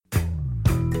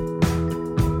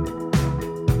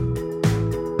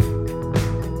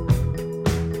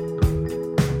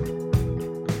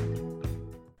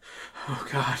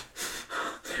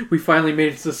We finally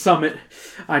made it to the summit.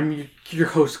 I'm your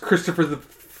host, Christopher the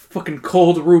fucking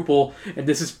Cold Rupel, and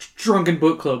this is Drunken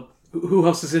Book Club. Who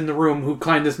else is in the room who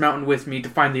climbed this mountain with me to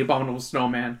find the Abominable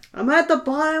Snowman? I'm at the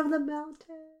bottom of the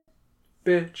mountain.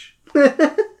 Bitch.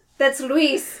 That's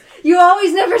Luis. You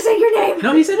always never say your name.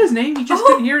 No, he said his name. He just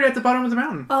didn't hear it at the bottom of the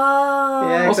mountain. Oh.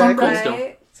 Yeah, also, I'm cold right.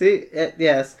 still. See?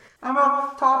 Yes. I'm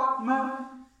a top man.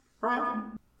 Right.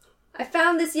 I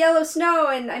found this yellow snow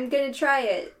and I'm gonna try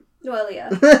it. Noelia.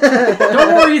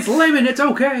 Don't worry, it's lemon. It's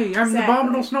okay. I'm the Exactly.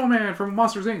 Abominable Snowman from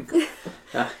Monsters, Inc.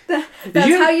 That's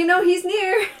how you know he's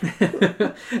near.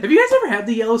 Have you guys ever had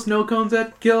the yellow snow cones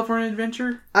at California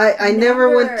Adventure? I never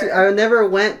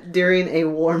went during a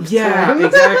warm time. Yeah,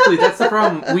 exactly. That's the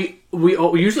problem. We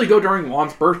usually go during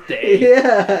Juan's birthday.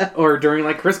 Yeah. Or during,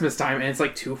 like, Christmas time, and it's,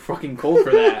 like, too fucking cold for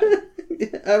that.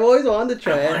 I've always wanted to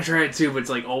try I it. want to try it, too, but it's,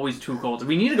 like, always too cold.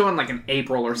 We need to go in, like, in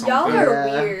April or something. Y'all are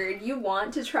Yeah. weird. You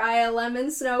want to try a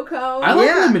lemon snow cone? I like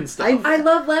Yeah, lemon stuff. I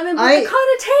love lemon, but I the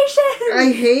connotation.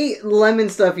 I hate lemon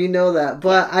stuff, you know that,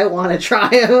 but I want to try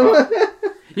them.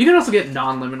 You can also get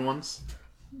non-lemon ones.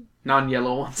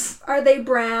 Non-yellow ones. Are they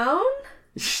brown?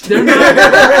 They're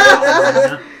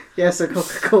not. Yes, a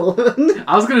Coca-Cola.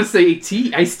 I was going to say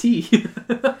iced tea.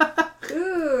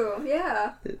 Ooh,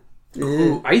 yeah.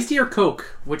 Ooh, iced tea or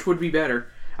Coke? Which would be better?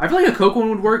 I feel like a Coke one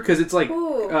would work because it's like,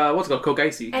 Ooh. what's it called? Coke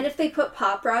Icy. And if they put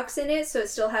Pop Rocks in it, so it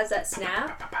still has that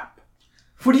snap.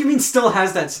 What do you mean still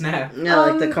has that snap? Yeah,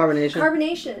 like the carbonation.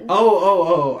 Carbonation.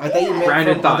 Oh. I thought you meant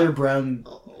Brandon from thought- other brown...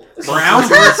 Brown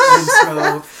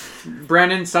So,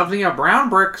 Brandon, something of brown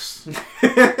bricks.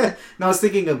 no, I was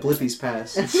thinking of Blippi's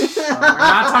Pass. We're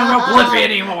not talking about Blippi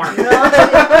anymore.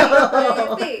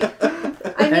 What do you think?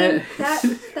 I mean,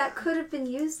 that could have been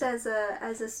used as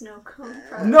a snow cone.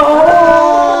 Probably.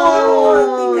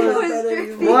 No! It was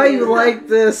dripping. Why you like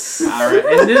this? All right,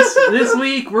 and this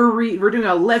week we're doing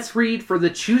a Let's Read for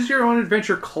the Choose Your Own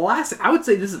Adventure classic. I would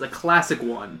say this is a classic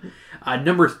one.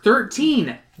 Number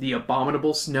 13, The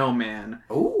Abominable Snowman.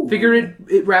 Ooh. Figured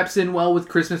it wraps in well with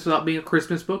Christmas without being a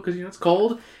Christmas book because, it's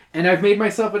cold. And I've made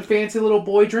myself a fancy little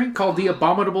boy drink called The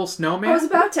Abominable Snowman. I was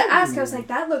about to ask. I was like,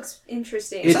 that looks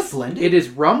interesting. Is that blended? It is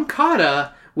rum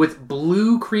cotta with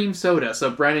blue cream soda. So,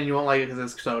 Brandon, you won't like it because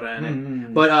there's soda in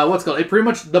it. But what's it called? It pretty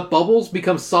much, the bubbles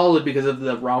become solid because of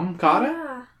the rum cotta. Yeah.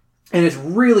 And it's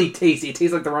really tasty. It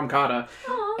tastes like the rum cotta.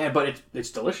 Aw. But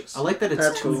it's delicious. I like that it's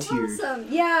That's two-tiered. Awesome.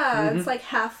 Yeah, it's like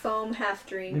half foam, half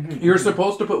drink. You're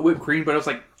supposed to put whipped cream, but I was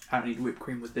like, I don't need whipped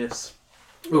cream with this.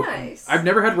 Ooh, Nice. I've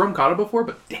never had rum cotta before,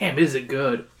 but damn, is it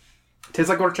good. Tastes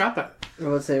like horchata. I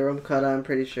would say rum cotta, I'm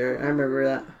pretty sure. I remember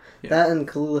that. Yeah. That and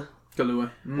Kahlua. Kahlua.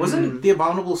 Wasn't The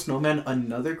Abominable Snowman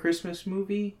another Christmas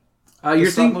movie? You're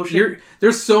stop thinking, motion?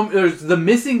 there's The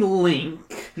Missing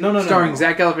Link. No. Starring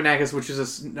Zach Galifianakis, which is a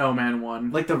snowman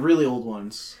one. Like the really old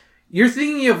ones. You're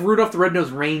thinking of Rudolph the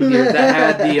Red-Nosed Reindeer that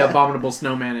had the Abominable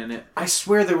Snowman in it. I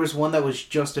swear there was one that was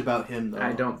just about him, though.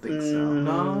 I don't think so.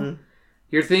 No?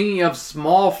 You're thinking of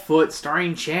Smallfoot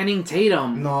starring Channing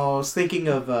Tatum. No, I was thinking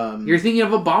of, You're thinking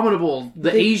of Abominable,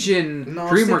 the Asian No,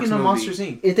 I was DreamWorks thinking movie. of Monsters,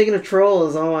 Inc. You're thinking of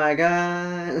Trolls, oh my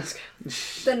god.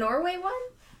 The Norway one?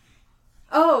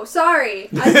 Oh, sorry.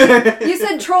 You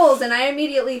said Trolls, and I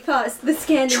immediately thought the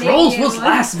Scandinavian Trolls was one.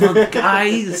 last month,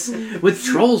 guys. With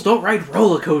Trolls, don't ride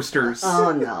roller coasters.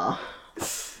 Oh no.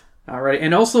 Alright,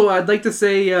 and also I'd like to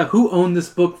say who owned this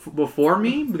book before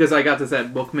me, because I got this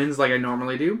at Bookman's like I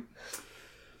normally do.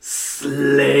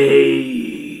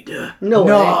 Slade. No way.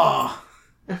 No!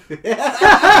 He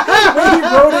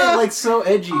wrote it, like, so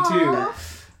edgy, too.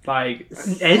 Like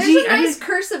There's edgy. a nice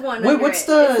cursive one. Wait, under what's it.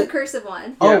 the- It's the cursive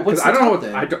one. Oh, Yeah, what's 'cause the I don't know top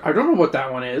what then? I don't know what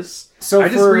that one is. So I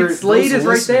just for read Slade those is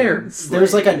right there. listening,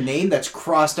 There's like a name that's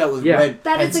crossed out with Yeah. red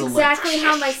That is pencil. exactly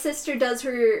how my sister does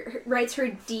writes her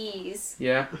D's.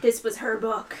 Yeah. This was her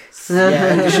book.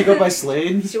 Yeah, did she go by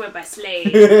Slade? She went by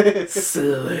Slade.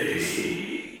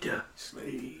 Slade.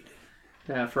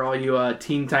 Yeah, for all you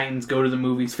Teen Titans Go to the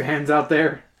Movies fans out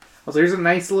there. Also, here's a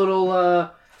nice little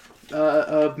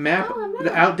map,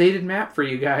 the outdated map for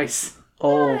you guys.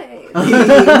 Oh. Nice.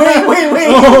 Wait.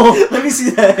 Oh. Let me see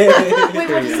that. Wait,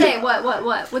 what'd you say?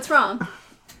 What? What's wrong?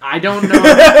 I don't know.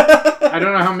 I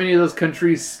don't know how many of those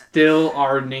countries still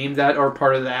are named that or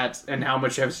part of that, and how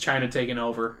much has China taken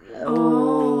over.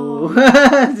 Oh.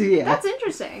 Yeah. That's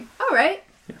interesting. All right.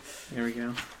 There we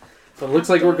go. So it looks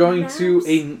like we're going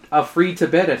to a free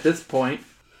Tibet at this point.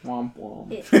 Womp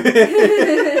womp.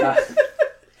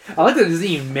 I like that it doesn't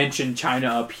even mention China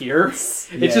up here. It's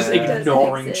just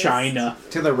ignoring exist. China.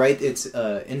 To the right, it's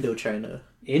Indochina.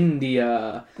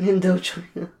 India.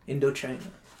 Indochina. Indochina.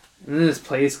 And then this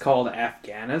place called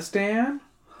Afghanistan?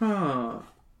 Huh.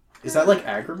 Is that like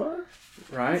Agrabah?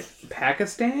 Right?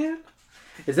 Pakistan?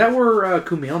 Is that where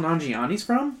Kumail Nanjiani's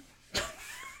from?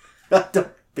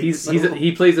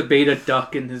 He plays a beta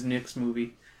duck in his next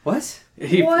movie. What?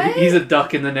 He's a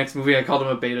duck in the next movie. I called him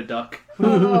a beta duck.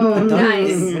 Oh, nice.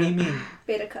 What do you mean?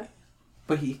 Beta cup.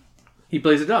 But he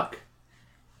plays a duck.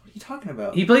 What are you talking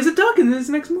about? He plays a duck in this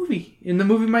next movie. In the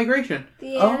movie Migration.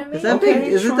 The Oh, anime. Is that Okay,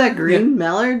 big? Is it that green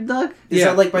mallard duck? Is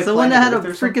that like by Is the one that had a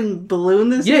Planet Earth or something? freaking balloon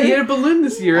this year? Yeah, he had a balloon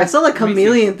this year. I saw the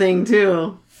chameleon thing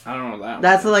too. I don't know that one.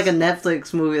 That's like a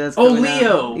Netflix movie that's Oh, coming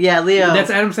Leo! out. Yeah, Leo.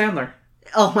 That's Adam Sandler.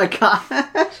 Oh my god.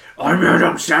 I'm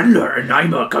Adam Sandler, and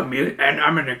I'm a chameleon, and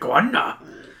I'm an iguana.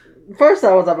 First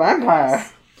I was a vampire.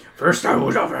 First I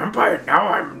was a vampire, now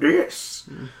I'm this.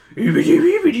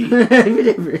 Eebity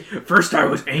beebity. First I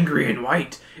was angry and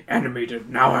white, animated,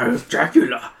 now I was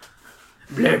Dracula.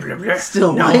 Blah blah blah.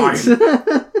 Still now white.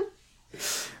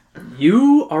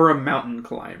 You are a mountain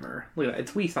climber. Look at that.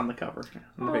 It's Weiss on the cover.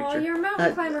 In the Oh, picture. you're a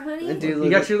mountain climber, honey. I do You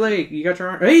look got your leg. You got your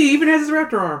arm. Hey, he even has his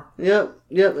raptor arm. Yep,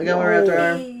 I got my raptor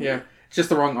arm. Yeah. It's just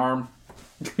the wrong arm.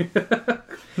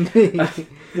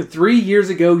 3 years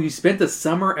ago, you spent the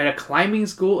summer at a climbing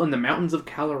school in the mountains of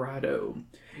Colorado.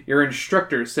 Your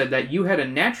instructor said that you had a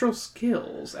natural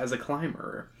skills as a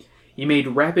climber. You made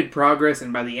rapid progress,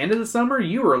 and by the end of the summer,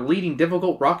 you were leading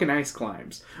difficult rock and ice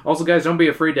climbs. Also, guys, don't be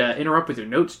afraid to interrupt with your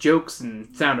notes, jokes,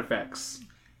 and sound effects.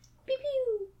 Pew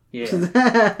pew.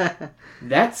 Yeah.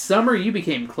 That summer, you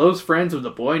became close friends with a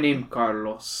boy named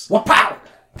Carlos. Wapow!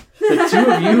 The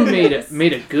two of you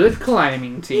made a good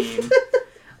climbing team.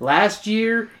 Last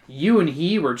year, you and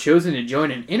he were chosen to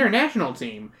join an international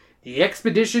team. The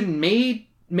expedition made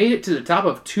it to the top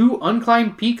of 2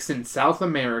 unclimbed peaks in South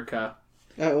America.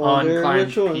 I wonder Unclimbed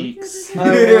which one. peaks. I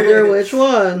wonder which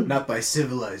one. Not by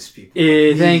civilized people.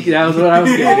 Thank you. That was what I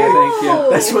was getting at. Thank you.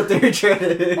 That's what they're trying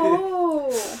to...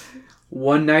 Oh.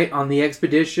 One night on the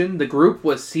expedition, the group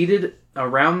was seated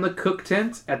around the cook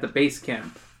tent at the base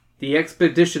camp. The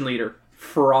expedition leader,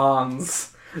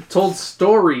 Franz, told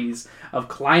stories of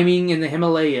climbing in the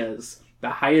Himalayas, the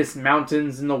highest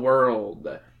mountains in the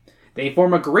world. They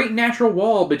form a great natural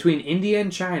wall between India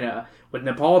and China, with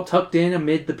Nepal tucked in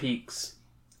amid the peaks.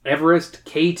 Everest,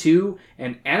 K2,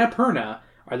 and Annapurna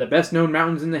are the best-known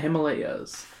mountains in the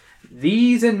Himalayas.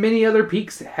 These and many other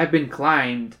peaks have been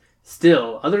climbed.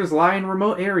 Still, others lie in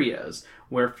remote areas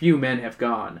where few men have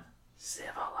gone.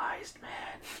 Civilized men.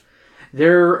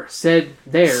 There, said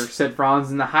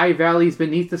Franz, in the high valleys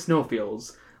beneath the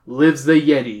snowfields, lives the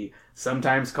Yeti,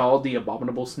 sometimes called the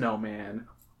Abominable Snowman.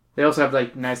 They also have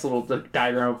like nice little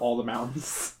diagram of all the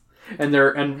mountains and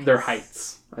their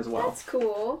heights as well. That's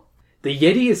cool. The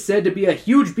Yeti is said to be a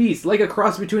huge beast, like a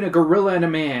cross between a gorilla and a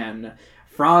man.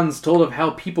 Franz told of how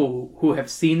people who have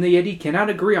seen the Yeti cannot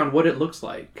agree on what it looks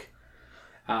like.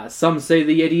 Some say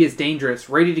the Yeti is dangerous,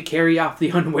 ready to carry off the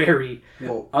unwary.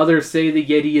 Whoa. Others say the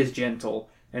Yeti is gentle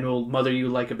and will mother you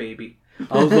like a baby.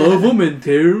 I love him in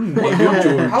town.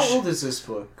 How old is this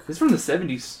book? It's from the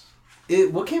 70s.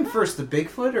 What came first, the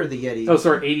Bigfoot or the Yeti? Oh,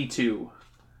 sorry, 82.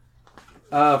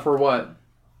 For what?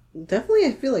 Definitely,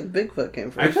 I feel like Bigfoot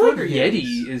came first. I feel like Bigfoot or Yeti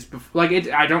Yetis? is like it.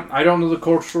 I don't know the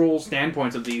cultural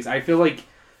standpoints of these. I feel like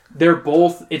they're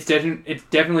both. It's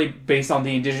definitely based on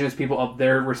the indigenous people of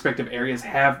their respective areas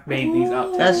have made these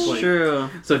up. That's technically. true.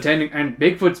 So and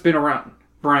Bigfoot's been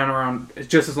around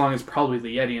just as long as probably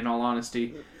the Yeti. In all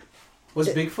honesty, Was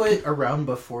Bigfoot around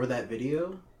before that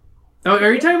video? oh,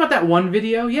 are you talking about that one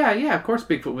video? Yeah. Of course,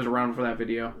 Bigfoot was around for that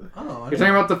video. Oh, You're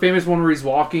talking about the famous one where he's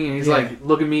walking and he's Yeah. like,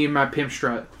 "Look at me in my pimp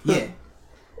strut." Yeah.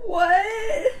 What?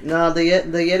 No, the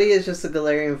Yeti is just a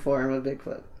Galarian form of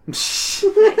Bigfoot. Nice.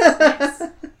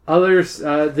 Others,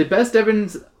 the best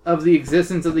evidence of the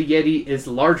existence of the Yeti is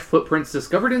large footprints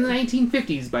discovered in the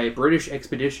 1950s by a British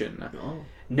expedition. Oh.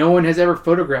 No one has ever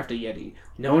photographed a Yeti.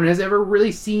 No one has ever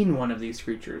really seen one of these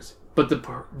creatures. But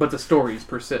the stories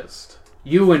persist.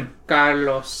 You and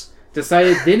Carlos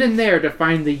decided then and there to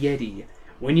find the Yeti.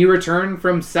 When you returned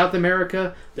from South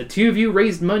America, the two of you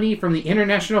raised money from the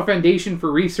International Foundation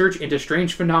for Research into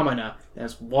Strange Phenomena.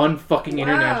 That's one fucking Wow.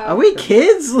 international... Are we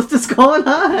kids? What's this going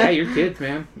on? Yeah, you're kids,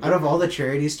 man. Out of all the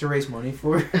charities to raise money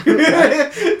for,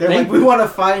 they're like, we want to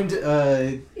find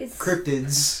It's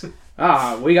cryptids.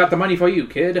 Ah, we got the money for you,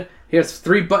 kid. Here's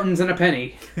 3 buttons and a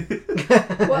penny.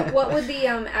 what would the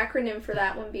acronym for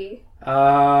that one be?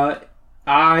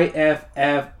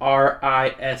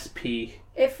 IFFRISP.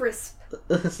 IFRISP.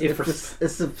 It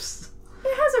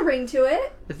has a ring to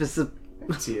it. If it's a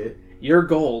See it. Your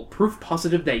goal, proof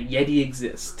positive that Yeti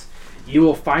exists. You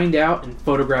will find out and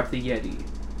photograph the Yeti.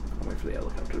 I'll wait for the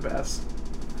helicopter to pass.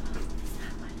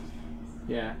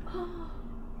 Yeah.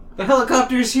 The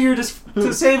helicopter's here to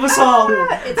save us all.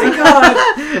 It's Thank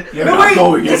God. You're No, not wait,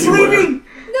 going it's anywhere. leaving.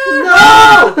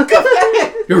 No! Come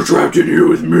back. You're trapped in here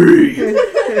with me. Oh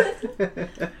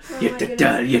my It's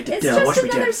goodness. It's watch just me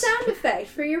another dance. sound effect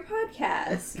for your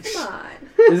podcast. Come on.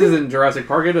 This isn't Jurassic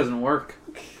Park. It doesn't work.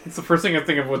 It's the first thing I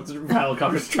think of with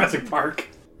helicopters. Jurassic Park.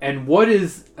 And what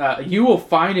is you will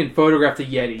find and photograph the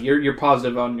Yeti. You're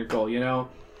positive on your goal, you know.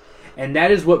 And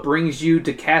that is what brings you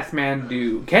to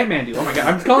Kathmandu. Kathmandu. Oh my God,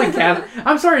 I'm just calling Kath.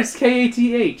 I'm sorry, it's Kath.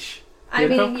 I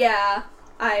mean, yeah.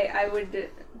 I would.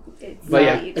 It's But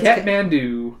yeah, sweet.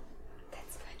 Kathmandu,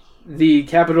 That's funny. the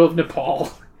capital of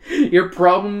Nepal. Your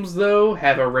problems, though,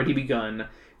 have already begun.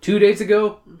 2 days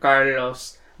ago,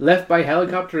 Carlos left by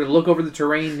helicopter to look over the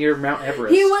terrain near Mount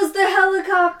Everest. He was the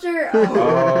helicopter.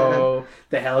 Oh,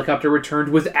 the helicopter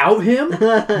returned without him?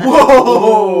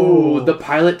 Whoa! The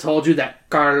pilot told you that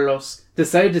Carlos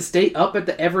decided to stay up at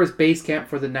the Everest base camp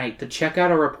for the night to check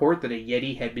out a report that a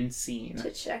Yeti had been seen.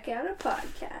 To check out a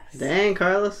podcast. Dang,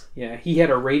 Carlos. Yeah, he had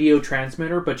a radio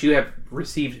transmitter, but you have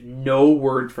received no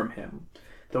word from him.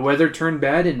 The weather turned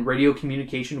bad and radio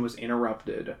communication was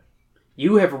interrupted.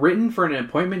 You have written for an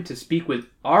appointment to speak with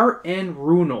R.N.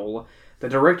 Runel, the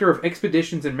Director of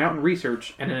Expeditions and Mountain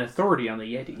Research and an authority on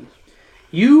the Yeti.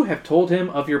 You have told him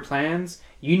of your plans.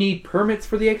 You need permits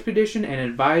for the expedition and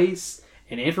advice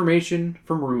and information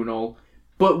from Runel.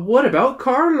 But what about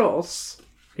Carlos?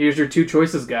 Here's your two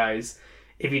choices, guys.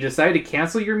 If you decide to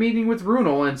cancel your meeting with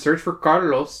Runel and search for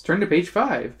Carlos, turn to page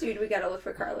 5. Dude, we gotta look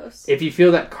for Carlos. If you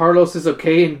feel that Carlos is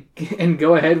okay and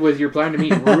go ahead with your plan to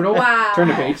meet Runel, Wow. turn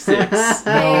to page 6.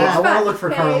 No, I want to look for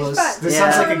Page Carlos. five. This Yeah.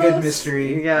 sounds like a good Carlos.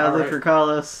 mystery. You gotta look Alright. for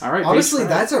Carlos. All right, Honestly, page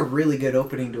 5. that's a really good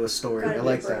opening to a story. Gotta I be,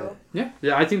 like bro. Yeah,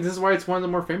 I think this is why it's one of the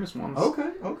more famous ones.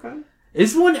 that. Okay.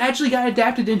 This one actually got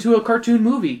adapted into a cartoon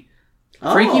movie.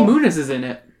 Oh. Frankie Muniz is in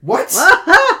it. What?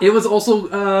 It was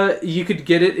also, you could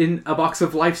get it in a box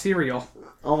of Life cereal.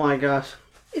 Oh my gosh.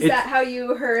 Is It- that how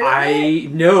you heard of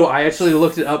it? I actually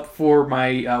looked it up for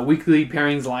my weekly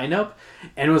pairings lineup,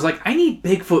 and it was like, I need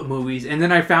Bigfoot movies, and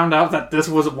then I found out that this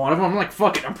wasn't one of them. I'm like,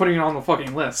 fuck it, I'm putting it on the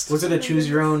fucking list. Was it a choose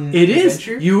your own It is.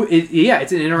 adventure? Yeah,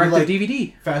 it's an interactive like-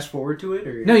 DVD. Fast forward to it?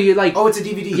 Or? No, you like... Oh, it's a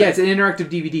DVD. Yeah, it's an interactive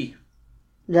DVD.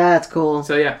 That's cool.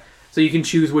 So yeah, so you can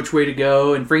choose which way to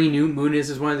go, and Frankie Muniz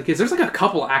is one of the kids. There's like a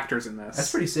couple actors in this.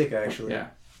 That's pretty sick, actually. Yeah.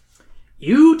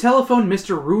 You telephone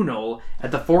Mr. Runel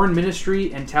at the Foreign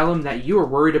Ministry and tell him that you are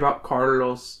worried about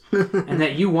Carlos and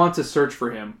that you want to search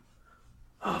for him.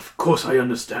 Of course I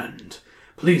understand.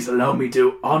 Please allow me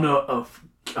to honor of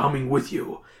coming with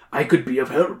you. I could be of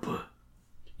help.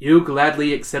 You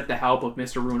gladly accept the help of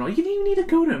Mr. Runel. You didn't even need to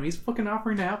go to him. He's fucking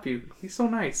offering to help you. He's so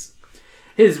nice.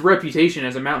 His reputation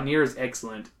as a mountaineer is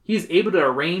excellent. He is able to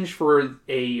arrange for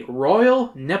a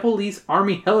Royal Nepalese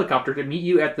Army helicopter to meet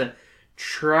you at the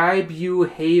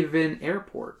Tribuhaven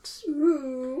Airport.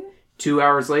 Ooh. 2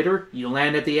 hours later, you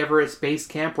land at the Everest Base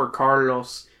Camp where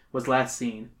Carlos was last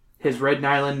seen. His Red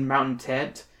Island mountain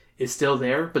tent is still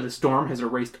there, but the storm has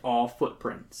erased all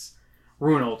footprints.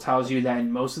 Runel tells you that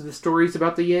in most of the stories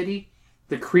about the Yeti,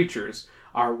 the creatures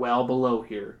are well below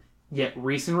here. Yet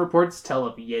recent reports tell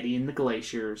of Yeti in the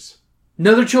glaciers.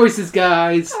 Another choices,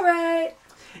 guys! Alright.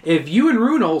 If you and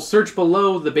Runel search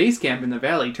below the base camp in the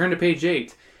valley, turn to page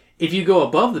 8. If you go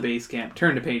above the base camp,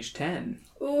 turn to page 10.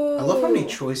 Ooh. I love how many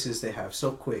choices they have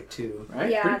so quick, too. Right?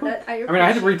 Yeah, Pretty cool. that, I I mean, I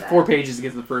had to read appreciate 4 that. pages to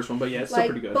get to the first one, but yeah, it's still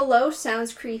Like, pretty good. below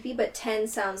sounds creepy, but 10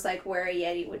 sounds like where a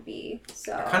Yeti would be.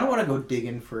 So I kind of want to go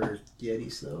digging for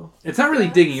Yetis, though. It's not really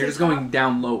Yeah, digging, you're it's just going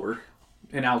down lower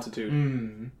in altitude.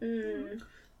 Mm.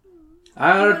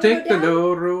 I'll wanna take go the down?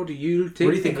 low road, you take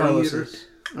What do you think the Carlos higher. is?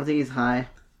 I think he's high.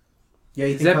 Yeah,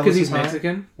 you Is think that Carlos because he's high?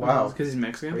 Mexican? Wow. Because he's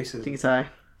Mexican? I think Racist. he's high.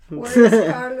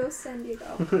 Where's Carlos San Diego?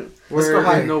 Let's Where go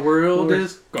high. in the world Where-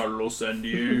 is Carlos San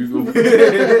Diego?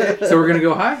 So we're going to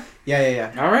go high?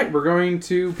 Yeah. Alright, we're going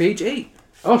to page 8.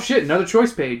 Oh shit, another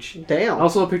choice page. Damn.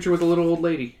 Also a picture with a little old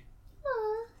lady.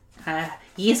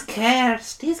 He's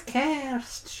cursed,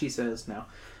 she says now.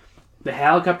 The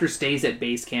helicopter stays at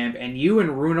base camp, and you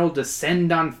and Runel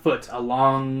descend on foot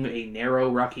along a narrow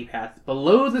rocky path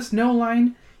below the snow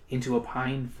line into a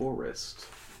pine forest.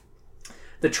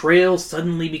 The trail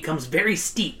suddenly becomes very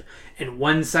steep, and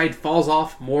one side falls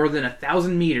off more than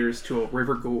 1,000 meters to a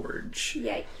river gorge.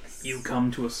 Yikes. You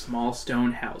come to a small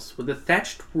stone house with a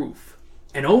thatched roof.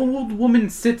 An old woman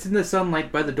sits in the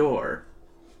sunlight by the door.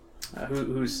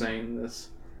 Who's saying this?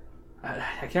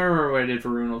 I can't remember what I did for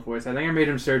Runel's voice. I think I made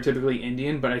him stereotypically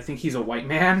Indian, but I think he's a white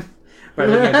man by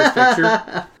looking at this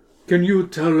picture. Can you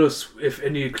tell us if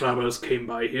any clubbers came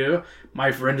by here?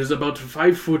 My friend is about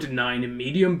 5'9",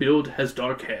 medium build, has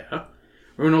dark hair.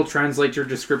 Runal, translate your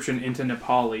description into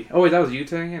Nepali. Oh, wait, that was you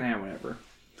saying it? Whatever.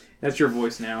 That's your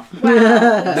voice now. Wow,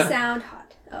 you sound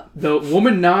hot. Oh. The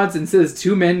woman nods and says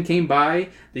 2 men came by.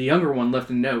 The younger one left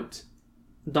a note.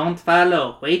 Don't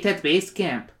follow. Wait at base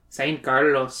camp. Saint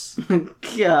Carlos. God.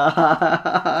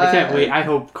 I can't wait. I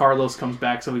hope Carlos comes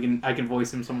back so I can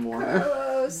voice him some more.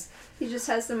 Carlos. He just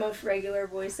has the most regular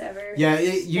voice ever. Yeah,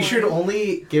 you should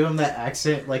only give him that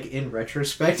accent, like, in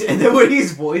retrospect, and then when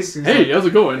he's voicing... Hey, how's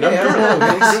it going? I'm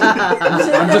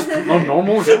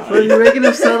normal guy. Well, you're making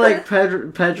him sound like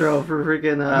Pedro for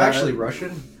freaking... I'm actually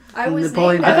Russian. I was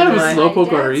Napoleon I thought it was Dynamite.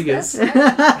 Slowpoke Rodriguez.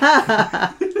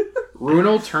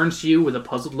 Runal turns to you with a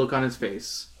puzzled look on his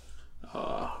face.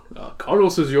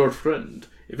 Carlos is your friend.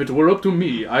 If it were up to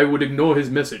me, I would ignore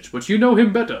his message, but you know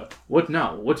him better. What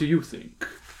now? What do you think?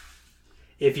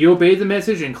 If you obey the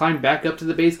message and climb back up to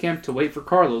the base camp to wait for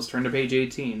Carlos, turn to page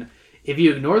 18. If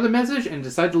you ignore the message and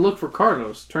decide to look for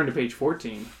Carlos, turn to page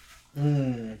 14.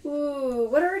 Ooh,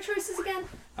 what are our choices again?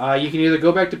 You can either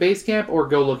go back to base camp or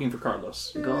go looking for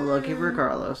Carlos. Go looking for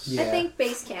Carlos. Yeah. I think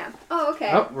base camp. Oh, okay.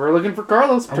 Oh, we're looking for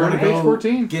Carlos. I Turn to wanna page go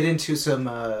 14. Get into some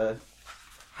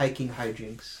hiking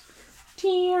hijinks.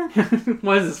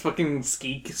 What is this fucking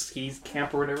ski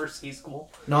camp or whatever? Ski school?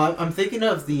 No, I'm thinking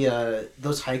of the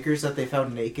those hikers that they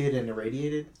found naked and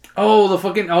irradiated. Oh, the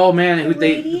fucking... Oh, man.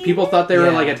 Irradiated? People thought they were,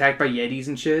 Yeah. like, attacked by Yetis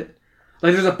and shit.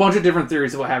 Like, there's a bunch of different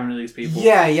theories of what happened to these people.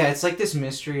 Yeah, it's like this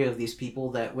mystery of these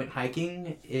people that went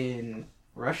hiking in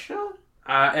Russia?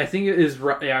 I think it is...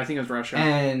 Yeah, I think it was Russia.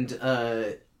 And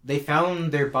they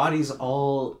found their bodies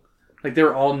all... Like, they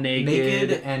were all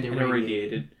naked and and irradiated.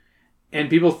 irradiated. And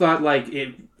people thought, like,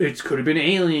 it could have been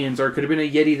aliens or it could have been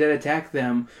a Yeti that attacked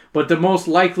them. But the most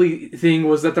likely thing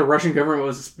was that the Russian government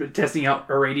was testing out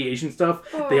irradiation stuff.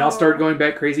 They all started going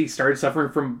back crazy, started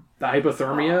suffering from the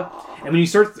hypothermia. And when you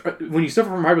suffer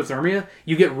from hypothermia,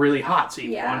 you get really hot, so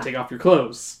you want to take off your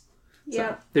clothes.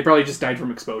 Yep. So they probably just died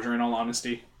from exposure, in all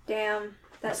honesty. Damn.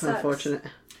 That That's sucks. unfortunate.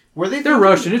 Were they? They're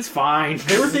Russian, it's fine.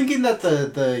 They were thinking that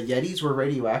the Yetis were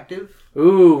radioactive.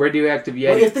 Ooh, radioactive Yeti.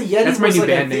 Well, if the Yeti That's my was new like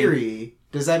a band name. theory,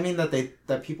 does that mean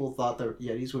that people thought the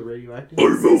Yetis were radioactive?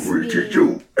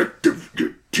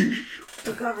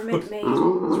 The government made.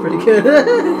 It's pretty good.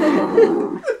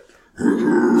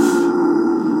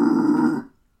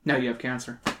 Now you have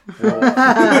cancer.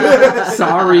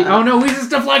 Sorry. Oh no, we just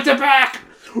deflected back!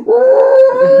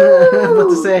 What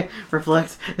to say?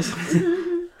 Reflect.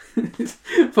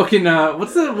 Fucking,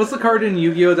 what's the card in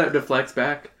Yu-Gi-Oh! That deflects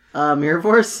back? Mirror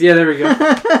Force? Yeah, there we go.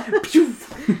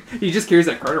 He just carries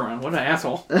that card around. What an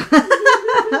asshole.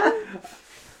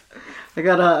 I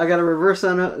got a reverse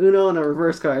Uno and a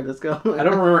reverse card. Let's go. I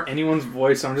don't remember anyone's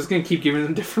voice, so I'm just gonna keep giving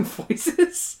them different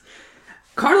voices.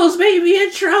 Carlos may be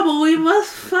in trouble. We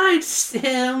must fight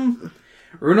him.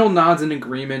 Runal nods in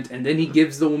agreement, and then he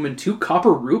gives the woman 2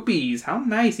 copper rupees. How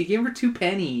nice. He gave her 2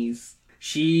 pennies.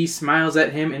 She smiles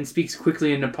at him and speaks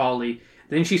quickly in Nepali.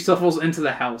 Then she shuffles into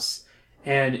the house,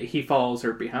 and he follows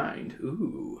her behind.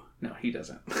 Ooh. No, he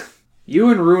doesn't.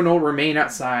 You and Runal remain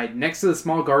outside, next to the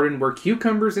small garden where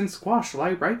cucumbers and squash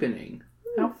lie ripening.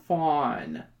 How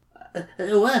fun.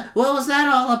 What was that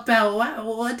all about?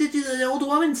 What did the old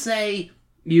woman say?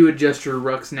 You adjust your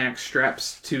rucksack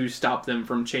straps to stop them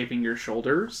from chafing your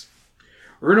shoulders.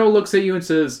 Runal looks at you and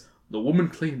says, "The woman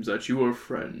claims that your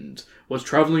friend was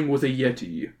traveling with a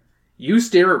Yeti." You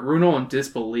stare at Runal in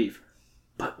disbelief.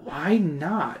 But why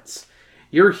not?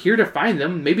 You're here to find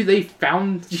them. Maybe they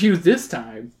found you this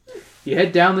time. You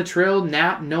head down the trail,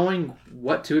 not knowing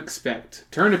what to expect.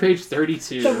 Turn to page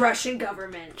 32. The Russian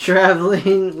government.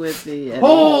 Traveling with the...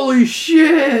 Holy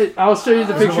shit! I'll show you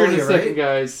the picture in a Mongolia, second,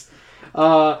 guys.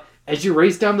 As you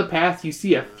race down the path, you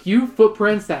see a few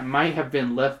footprints that might have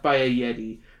been left by a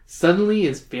Yeti. Suddenly,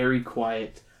 it's very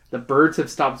quiet. The birds have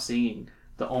stopped singing.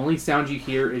 The only sound you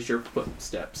hear is your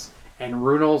footsteps. And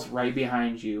Runal's right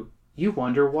behind you. You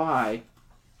wonder why.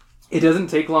 It doesn't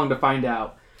take long to find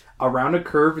out. Around a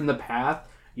curve in the path,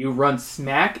 you run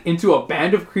smack into a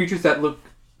band of creatures that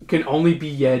can only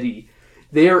be Yeti.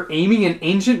 They are aiming an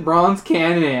ancient bronze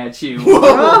cannon at you.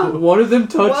 Whoa! One of them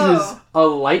touches a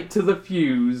light to the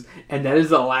fuse, and that is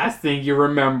the last thing you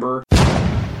remember.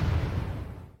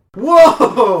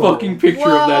 Whoa! Fucking picture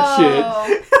of that shit.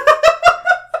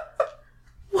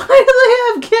 Why do they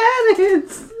have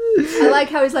cannons? I like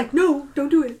how he's like, no, don't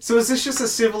do it. So is this just a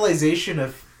civilization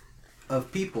of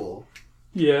people?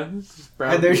 Yeah, this is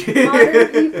brown. And they're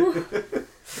Modern people.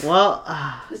 Well,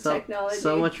 The so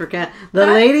technology. much for can. That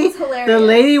was hilarious. The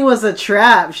lady was a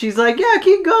trap. She's like, yeah,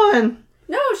 keep going.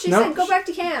 No, she said go back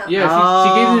to camp. Yeah, she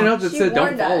gave me a note that said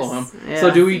don't follow him. Yeah.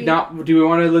 So do we want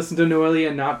to listen to Noelia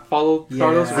and not follow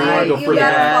Carlos? Or do we want to go you further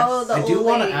gotta back? follow the I do old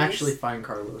want to ladies. actually find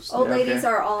Carlos. Old ladies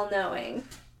are all knowing.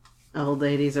 Old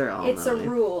ladies are all It's knowing. a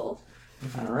rule.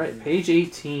 All right, page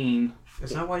 18.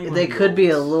 Is that why you? They could be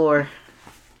a lure.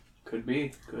 Could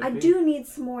be. I do need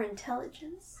some more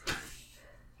intelligence.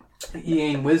 You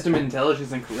gain wisdom,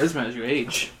 intelligence, and charisma as you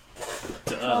age.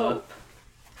 Duh.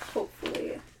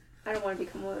 Hopefully. I don't want to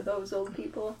become one of those old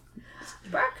people.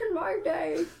 Back in my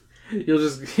day. You'll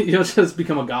just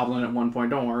become a goblin at one point.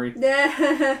 Don't worry.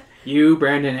 You,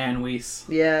 Brandon, and Weiss.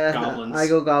 Yeah, Goblins. I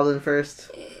go goblin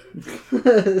first.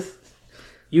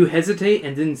 You hesitate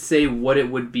and then say it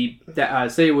would be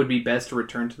best to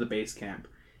return to the base camp.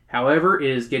 However, it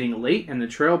is getting late and the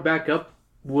trail back up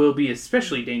will be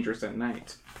especially dangerous at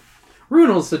night.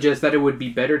 Runel suggests that it would be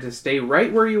better to stay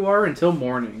right where you are until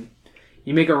morning.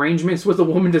 You make arrangements with a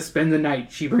woman to spend the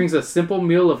night. She brings a simple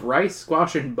meal of rice,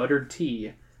 squash, and buttered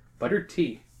tea. Buttered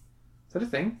tea? Is that a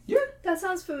thing? Yeah. That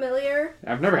sounds familiar.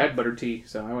 I've never had buttered tea,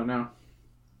 so I don't know.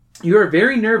 You are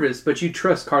very nervous, but you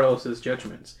trust Carlos's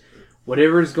judgments.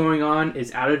 Whatever is going on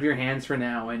is out of your hands for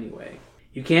now, anyway.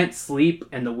 You can't sleep,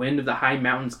 and the wind of the high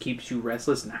mountains keeps you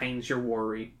restless and heightens your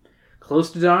worry.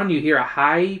 Close to dawn, you hear a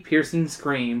high, piercing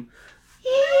scream.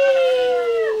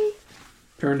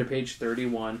 Turn to page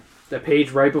 31. The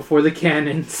page right before the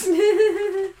cannons.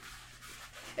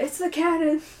 It's the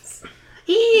cannons.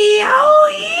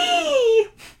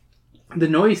 The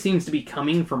noise seems to be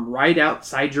coming from right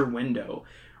outside your window.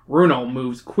 Runel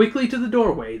moves quickly to the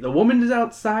doorway. The woman is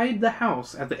outside the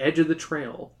house at the edge of the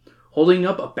trail, holding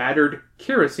up a battered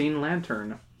kerosene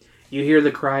lantern. You hear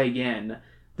the cry again.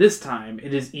 This time,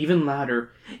 it is even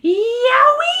louder.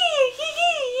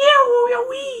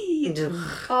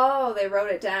 Oh, they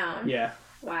wrote it down. Yeah.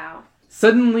 Wow.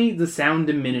 Suddenly, the sound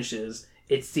diminishes.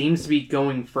 It seems to be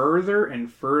going further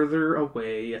and further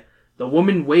away. The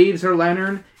woman waves her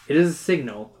lantern. It is a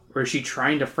signal. Or is she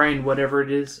trying to find whatever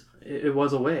it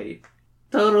was away?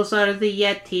 Todos are the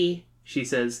Yeti, she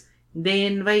says. They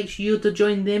invite you to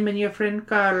join them and your friend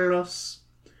Carlos.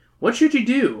 What should you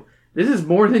do? This is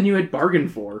more than you had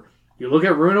bargained for. You look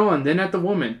at Runel and then at the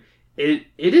woman. It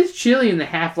is chilly in the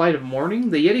half-light of morning.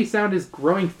 The Yeti sound is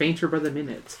growing fainter by the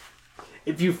minute.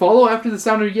 If you follow after the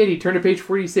sound of Yeti, turn to page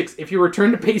 46. If you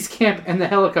return to base camp and the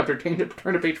helicopter, turn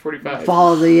to page 45.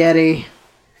 Follow the Yeti.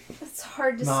 It's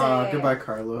hard to say. Goodbye,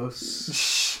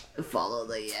 Carlos. Follow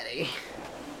the Yeti.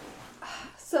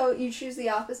 So you choose the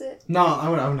opposite? No,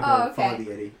 I'm gonna go okay. follow the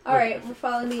Yeti. Alright, we're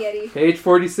following the Yeti. Page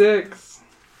 46.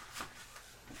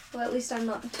 Well, at least I'm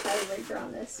not the tiebreaker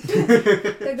on this.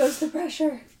 There goes the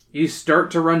pressure. You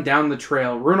start to run down the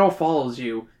trail. Runel follows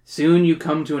you. Soon you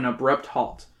come to an abrupt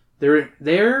halt.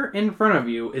 There in front of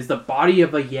you is the body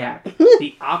of a yak,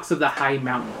 the ox of the high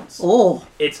mountains. Oh.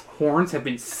 Its horns have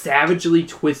been savagely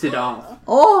twisted off.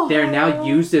 Oh. They are now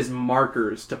used as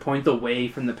markers to point the way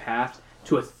from the path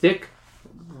to a thick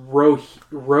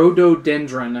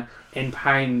rhododendron and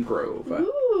pine grove.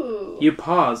 Ooh. You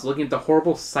pause, looking at the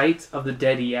horrible sight of the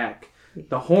dead yak.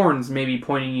 The horns may be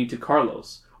pointing you to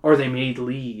Carlos, or they may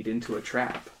lead into a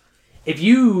trap. If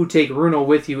you take Runel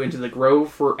with you into the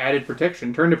grove for added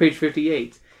protection, turn to page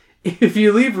 58. If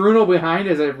you leave Runel behind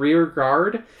as a rear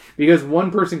guard, because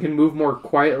one person can move more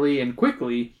quietly and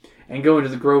quickly, and go into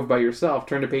the grove by yourself,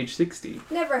 turn to page 60.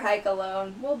 Never hike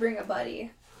alone. We'll bring a buddy.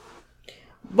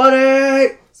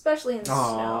 Buddy! Especially in the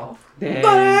snow. Dang.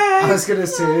 Buddy! I was gonna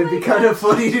say, it'd be kind of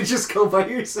funny to just go by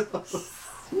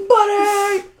yourself.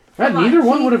 Buddy! Neither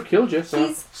one would have killed you, so.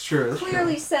 He's It's true.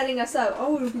 clearly setting us up.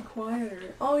 Oh, it'll be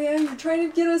quieter. Oh yeah, you're trying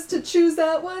to get us to choose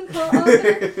that one? Huh,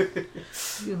 Arthur?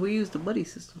 We used the buddy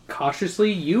system.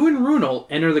 Cautiously, you and Runel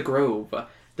enter the grove.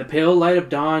 The pale light of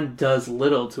dawn does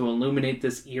little to illuminate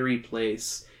this eerie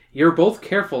place. You're both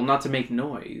careful not to make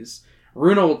noise.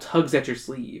 Runel tugs at your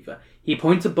sleeve. He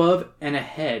points above and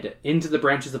ahead into the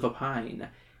branches of a pine.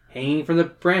 Hanging from the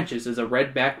branches is a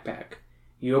red backpack.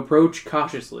 You approach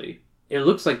cautiously. It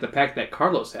looks like the pack that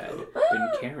Carlos had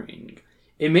been carrying.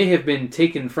 It may have been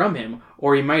taken from him,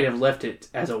 or he might have left it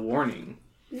as a warning.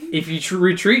 If you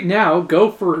retreat now,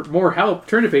 go for more help,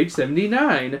 turn to page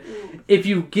 79. If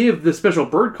you give the special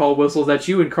bird call whistle that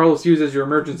you and Carlos use as your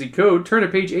emergency code, turn to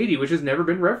page 80, which has never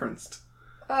been referenced.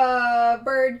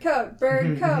 Bird code.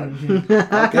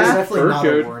 That's definitely Bird not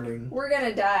code. a warning. We're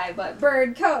gonna die, but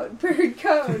bird code.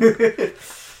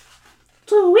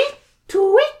 Tweet,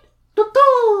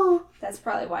 That's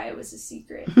probably why it was a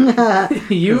secret.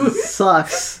 You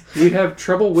Sucks. You have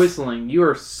trouble whistling. You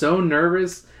are so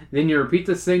nervous. Then you repeat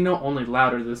the signal, only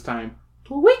louder this time.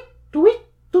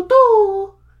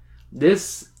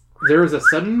 This there is a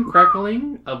sudden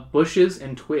crackling of bushes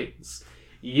and twigs.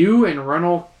 You and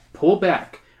Ronald pull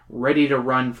back, ready to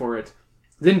run for it.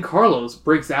 Then Carlos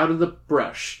breaks out of the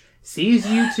brush, sees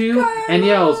you two, and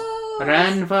yells,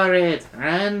 "Run for it!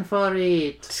 Run for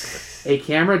it!" A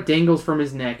camera dangles from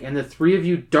his neck, and the three of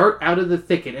you dart out of the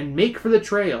thicket and make for the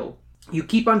trail. You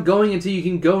keep on going until you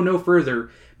can go no further.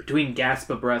 Between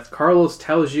gasps of breath, Carlos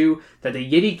tells you that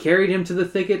the Yeti carried him to the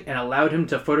thicket and allowed him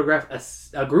to photograph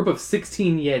a group of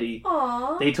 16 Yeti.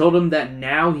 Aww. They told him that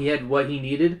now he had what he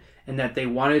needed and that they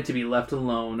wanted to be left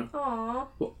alone. Aww.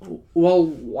 Well,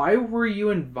 why were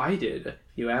you invited?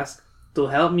 You ask. To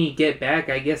help me get back.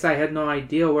 I guess I had no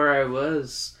idea where I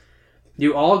was.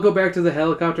 You all go back to the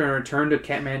helicopter and return to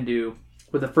Kathmandu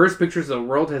with the first pictures the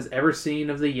world has ever seen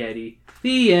of the Yeti.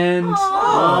 The end.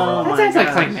 Aww. That sounds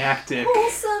like climactic.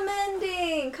 Wholesome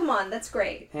ending. Come on, that's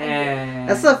great.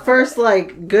 That's the first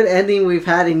good ending we've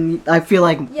had in I feel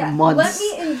like months. Let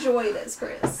me enjoy this,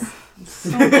 Chris.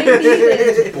 I need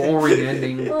it. Boring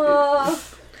ending.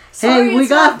 Sorry, we it's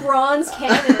got not bronze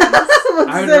cannons.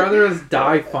 I would rather us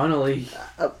die funnily.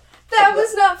 That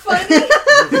was not funny.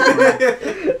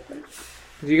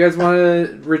 Do you guys want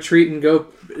to retreat and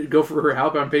go for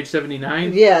help on page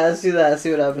 79? Yeah, let's do that. Let's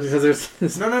see what happens. Because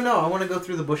there's No. I want to go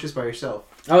through the bushes by yourself.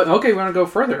 Oh, okay. We want to go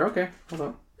further. Okay, hold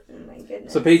on. Oh my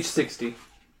goodness. So page 60.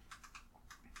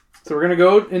 So we're gonna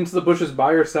go into the bushes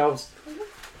by ourselves.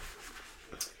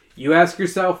 You ask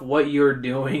yourself what you're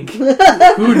doing.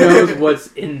 Who knows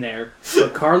what's in there?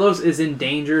 But Carlos is in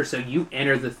danger, so you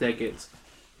enter the thickets.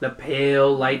 The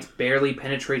pale light barely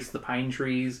penetrates the pine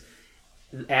trees.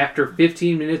 After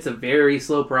 15 minutes of very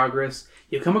slow progress,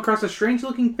 you come across a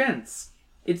strange-looking fence.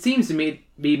 It seems to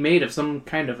be made of some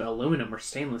kind of aluminum or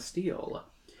stainless steel.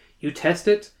 You test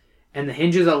it, and the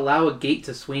hinges allow a gate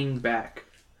to swing back.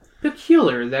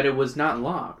 Peculiar that it was not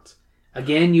locked.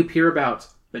 Again, you peer about,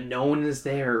 but no one is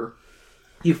there.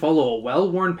 You follow a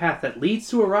well-worn path that leads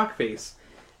to a rock face.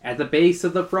 At the base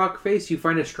of the rock face, you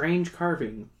find a strange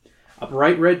carving. A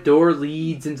bright red door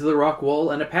leads into the rock wall,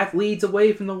 and a path leads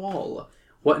away from the wall.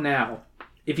 What now?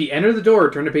 If you enter the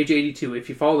door, turn to page 82. If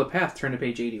you follow the path, turn to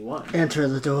page 81. Enter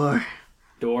the door.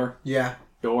 Door. Yeah.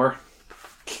 Door.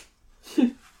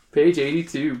 Page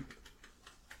 82.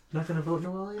 Not gonna vote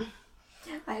Noelia?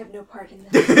 I have no part in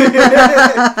this.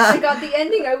 I got the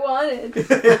ending I wanted.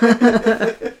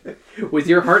 With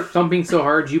your heart thumping so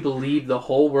hard you believe the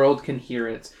whole world can hear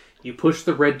it, you push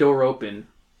the red door open,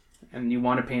 and you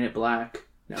want to paint it black.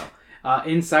 No.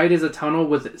 Inside is a tunnel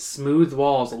with smooth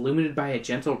walls illuminated by a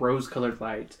gentle rose-colored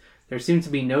light. There seems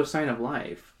to be no sign of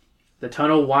life. The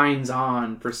tunnel winds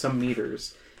on for some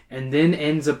meters, and then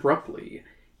ends abruptly.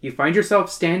 You find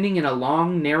yourself standing in a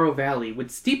long, narrow valley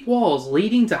with steep walls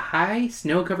leading to high,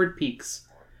 snow-covered peaks.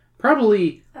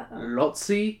 Probably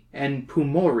Lhotse and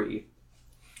Pumori,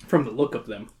 from the look of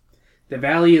them. The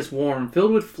valley is warm,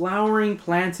 filled with flowering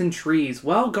plants and trees,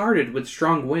 well guarded with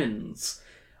strong winds.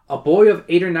 A boy of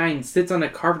 8 or 9 sits on a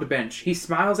carved bench. He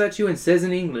smiles at you and says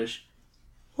in English,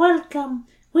 "Welcome.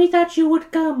 We thought you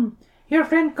would come. Your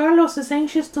friend Carlos is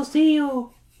anxious to see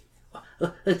you."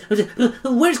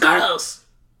 Where's Carlos?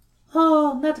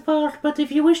 "Oh, not far, but if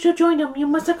you wish to join him, you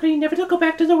must agree never to go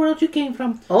back to the world you came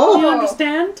from. Oh. Do you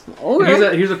understand?"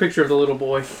 Okay. Here's a picture of the little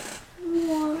boy.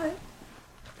 What?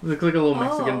 Looks like a little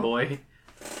Mexican boy.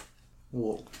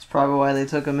 Whoa. That's probably why they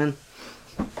took him in.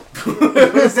 What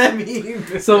does that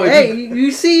mean? So Hey,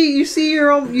 you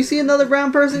see another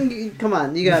brown person? Come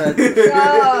on, you gotta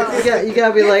you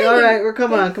gotta be like, all right,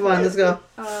 come on, let's go.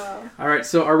 all right.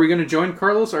 So are we gonna join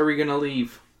Carlos? Or are we gonna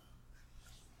leave?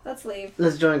 Let's leave.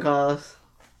 Let's join Carlos.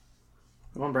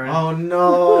 Come on, Brian. Oh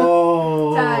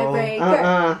no!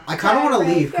 Tiebreaker. I kind of want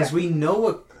to leave because we know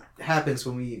what happens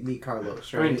when we meet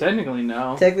Carlos, right? I mean, technically,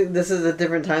 no. Technically, this is a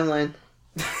different timeline.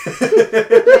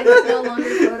 No longer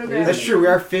photographed. That's true. We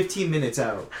are 15 minutes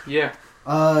out. Yeah.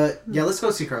 Yeah. Let's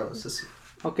go see Carlos. Let's see.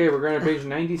 Okay, we're going to page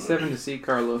 97 to see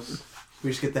Carlos. We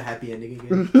just get the happy ending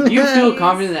again. You feel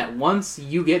confident that once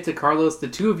you get to Carlos, the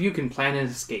two of you can plan an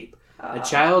escape. A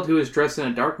child who is dressed in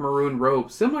a dark maroon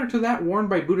robe, similar to that worn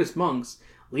by Buddhist monks,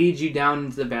 leads you down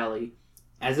into the valley.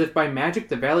 As if by magic,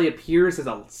 the valley appears as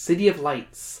a city of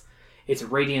lights. Its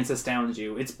radiance astounds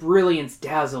you. Its brilliance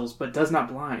dazzles, but does not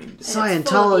blind.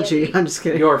 Scientology. I'm just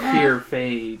kidding. Your fear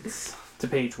fades to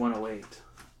page 108.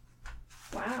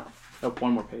 Wow. Oh,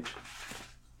 one more page.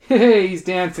 Hey, he's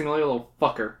dancing like a little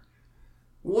fucker.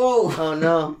 Whoa! Oh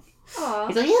no. Aw.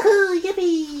 He's like, yahoo,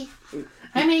 yippee!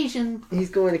 I'm Asian. He's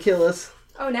going to kill us.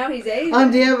 Oh, now he's Asian.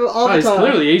 I'm the avatar. Oh, he's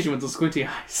clearly Asian with the squinty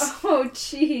eyes. Oh,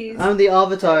 jeez. I'm the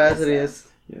avatar as it is.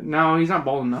 No, he's not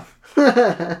bald enough.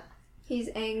 He's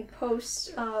Aang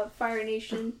post Fire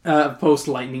Nation. Post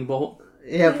lightning bolt.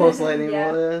 Yeah, post lightning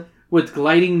Yeah. bolt. Yeah. With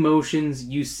gliding motions,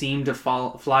 you seem to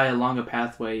fly along a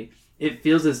pathway. It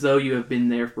feels as though you have been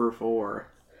there before.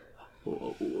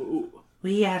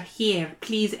 We are here.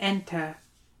 Please enter.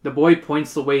 The boy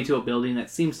points the way to a building that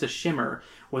seems to shimmer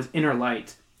with inner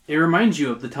light. It reminds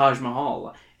you of the Taj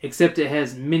Mahal, except it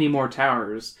has many more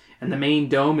towers, and the main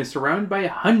dome is surrounded by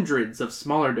hundreds of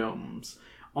smaller domes,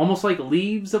 almost like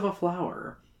leaves of a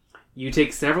flower. You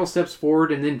take several steps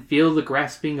forward and then feel the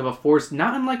grasping of a force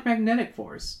not unlike magnetic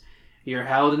force. You're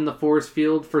held in the force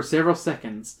field for several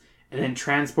seconds, and then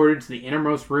transported to the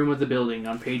innermost room of the building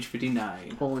on page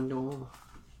 59. Oh no.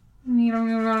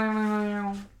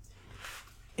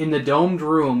 In the domed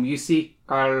room, you see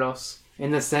Carlos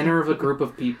in the center of a group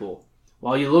of people.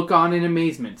 While you look on in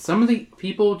amazement, some of the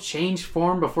people change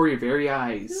form before your very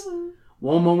eyes.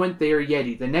 One moment they are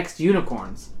Yeti, the next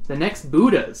unicorns, the next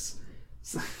Buddhas.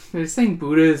 They're saying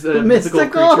Buddha is a mystical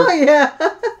creature. Yeah.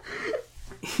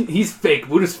 He's fake.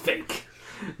 Buddha's fake.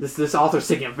 This author's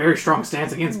taking a very strong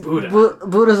stance against Buddha.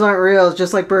 Buddhas aren't real, it's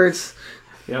just like birds.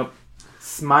 Yep.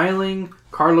 Smiling,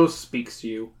 Carlos speaks to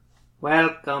you.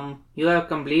 Welcome. You have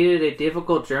completed a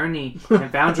difficult journey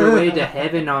and found your way to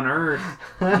heaven on earth.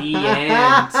 The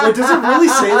end. So does it really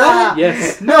say that?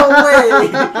 Yes. No way!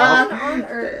 Heaven on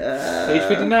Earth. Page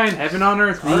 59, heaven on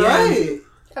earth. The end. Alright.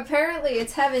 Apparently,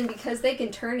 it's heaven because they can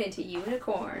turn into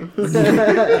unicorns.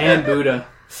 And Buddha.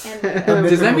 And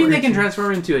Does that mean they can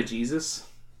transform into a Jesus?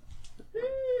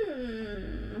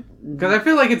 Because I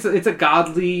feel like it's a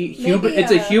godly,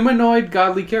 it's a humanoid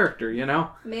godly character, you know?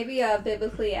 maybe a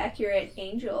biblically accurate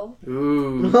angel.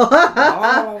 Ooh. A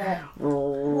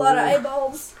lot of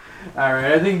eyeballs. All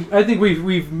right, I think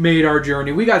we've made our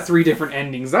journey. We got 3 different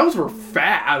endings. Those were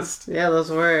fast. Yeah,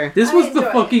 those were. This was the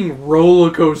fucking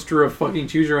roller coaster of fucking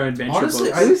choose your own adventure Honestly,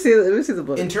 books. Let me see the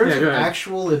book. In terms of go ahead.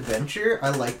 actual adventure, I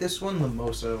like this one the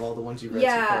most out of all the ones you've read so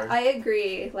Yeah, far. I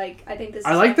agree. Like, I think this.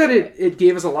 I is like that accurate. it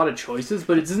gave us a lot of choices,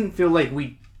 but it doesn't feel like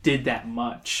we did that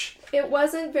much. It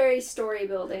wasn't very story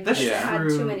building. That's It had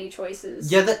true. too many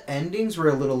choices. Yeah, the endings were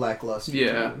a little lackluster.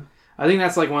 Yeah. too. I think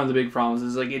that's like one of the big problems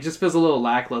is like it just feels a little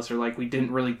lackluster. Like we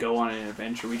didn't really go on an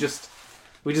adventure. We just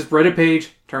read a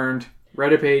page, turned,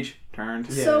 read a page, turned.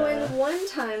 Yeah. So in one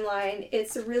timeline,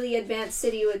 it's a really advanced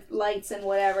city with lights and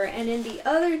whatever, and in the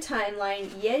other timeline,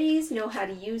 Yetis know how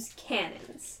to use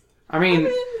cannons. I mean,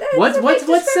 that's what a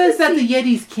big says that the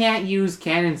discrepancy. Yetis can't use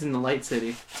cannons in the Light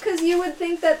City? Because you would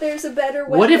think that there's a better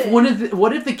weapon.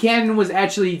 What if the cannon was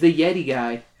actually the Yeti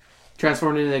guy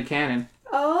transformed into a cannon?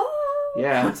 Oh.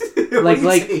 Yeah, What do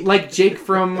you say? like Jake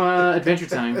from Adventure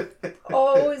Time.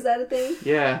 Oh, is that a thing?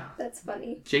 Yeah, That's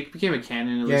funny. Jake became a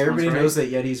cannon. At Yeah, least everybody once, right? knows that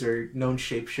Yetis are known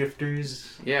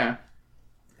shapeshifters Yeah,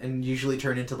 and usually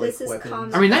turn into like This is weapons.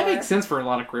 common. I mean that makes sense for a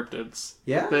lot of cryptids.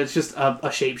 Yeah, But it's just a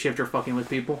shapeshifter fucking with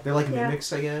people. they're like Yeah.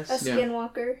 mimics, I A guess. Yeah.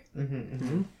 skinwalker.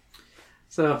 Mm-hmm.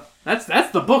 So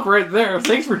that's the book right there.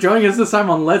 Thanks for joining us this time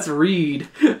on Let's Read.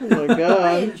 Oh my I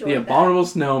god. enjoyed The Abominable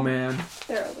Snowman. that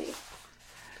thoroughly.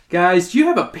 Guys, do you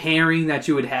have a pairing that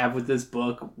you would have with this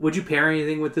book? Would you pair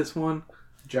anything with this one?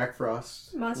 Jack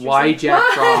Frost. Monsters Why Inc. Jack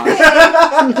Why?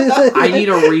 Frost? I need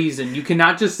a reason. You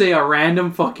cannot just say a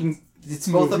random fucking... It's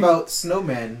both about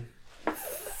snowmen.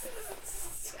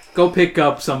 Go pick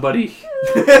up somebody.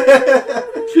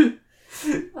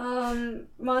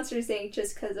 Monsters Inc.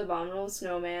 just because Abominable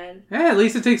Snowman. Yeah, at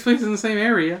least it takes place in the same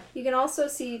area. You can also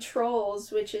see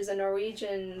Trolls, which is a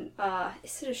Norwegian.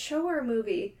 Is it a show or a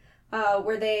movie?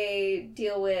 Where they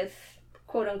deal with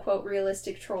quote unquote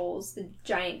realistic trolls, the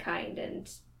giant kind and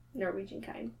Norwegian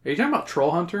kind. Are you talking about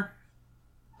Troll Hunter?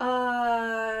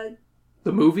 Uh,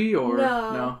 The movie or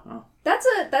No. Oh.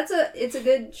 it's a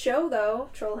good show though.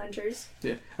 Troll Hunters.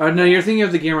 Yeah. No, you're thinking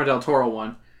of the Guillermo del Toro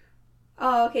one.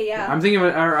 Oh, okay, yeah. I'm thinking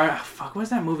of fuck. What's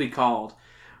that movie called?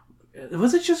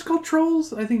 Was it just called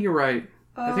Trolls? I think you're right.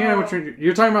 I think I know what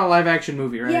you're talking about. A live action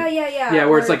movie, right? Yeah. Yeah,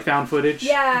 where it's like found footage.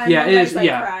 Yeah, yeah, and it everybody's, is. like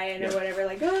Yeah, crying or whatever.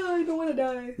 Like, oh, I don't want to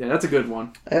die. yeah, that's a good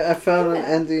one. I found an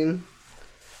ending.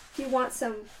 You want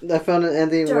some? I found an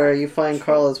ending Dark. where you find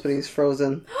Carlos, but he's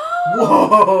frozen.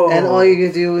 Whoa! And all you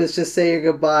can do is just say your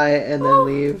goodbye and then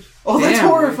leave. Oh, that's Damn.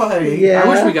 horrifying! Yeah. I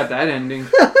wish we got that ending.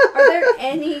 Are there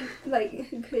any like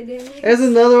good endings? There's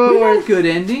another We one got a where good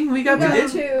ending. We got We got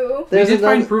the. two. We there's did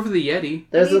another, find proof of the Yeti.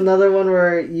 there's another one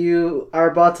where you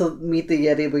are about to meet the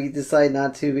Yeti, but you decide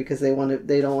not to because they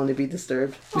don't want to be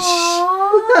disturbed.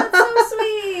 Aww, that's so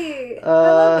sweet. I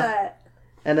love that.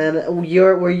 And then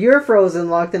you're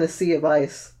frozen, locked in a sea of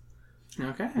ice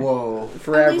Okay. Whoa. At least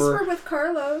forever. we're with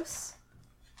Carlos.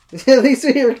 At least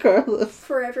you're Carlos.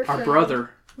 Forever Our friend. brother,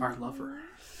 our lover.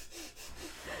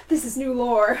 This is new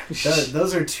lore.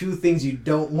 Those are two things you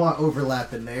don't want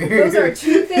overlap in there. Those are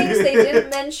two things they didn't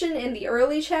mention in the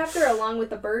early chapter, along with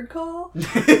the bird call.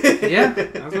 Yeah,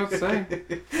 I was about to say.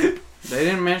 They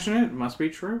didn't mention it. It must be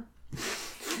true.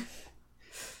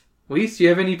 Weiss, do you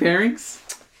have any pairings?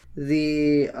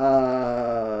 The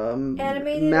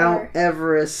Animated Mount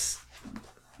Everest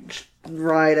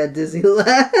ride at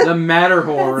Disneyland. The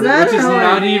Matterhorn, which is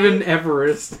not even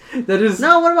Everest. That is...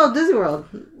 No, what about Disney World?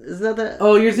 Isn't that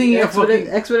Oh, you're thinking of fucking...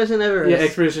 Expedition Everest. Yeah,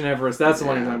 Expedition Everest. That's the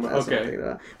one you're talking about. Okay.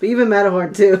 About. But even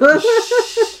Matterhorn, too.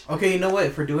 Okay, you know what?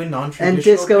 If we're doing non-traditional and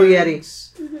Disco pairings,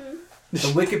 Mm-hmm. the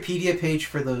Wikipedia page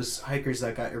for those hikers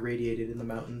that got irradiated in the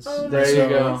mountains. Oh, There you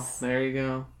go. nice. There you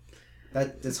go.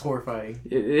 That is horrifying.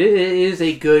 It is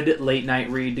a good late night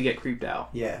read to get creeped out.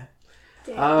 Yeah.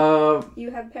 Damn.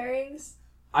 You have pairings?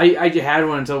 I had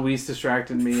one until Weiss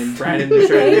distracted me and Brandon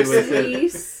distracted me with it.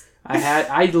 Weiss.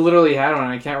 I literally had one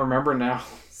and I can't remember now.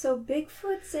 So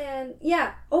Bigfoot's and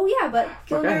but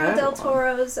Guillermo del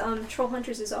Toro's Troll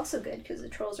Hunters is also good because the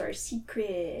trolls are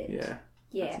secret.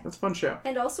 Yeah. That's a fun show.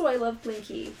 And also I love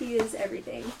Blinky. He is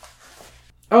everything.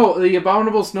 Oh, The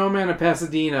Abominable Snowman of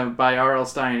Pasadena by R.L.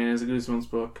 Stein is a Goosebumps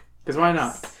book. Because why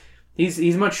not?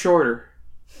 He's much shorter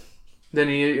than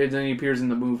he appears in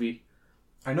the movie.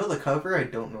 I know the cover, I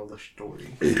don't know the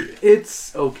story.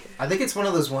 It's okay. I think it's one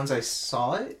of those ones I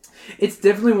saw it. It's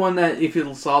definitely one that if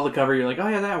you saw the cover, you're like, oh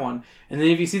yeah, that one. And then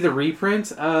if you see the reprint,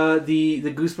 the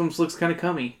Goosebumps looks kind of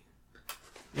cummy.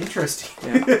 Interesting.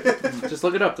 Yeah. Just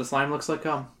look it up. The slime looks like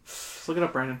cum. Just look it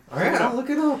up, Brandon. Alright, I'll look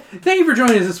it up. Thank you for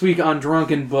joining us this week on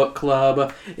Drunken Book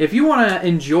Club. If you want to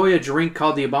enjoy a drink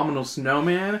called the Abominable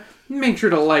Snowman, make sure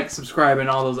to like, subscribe, and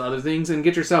all those other things, and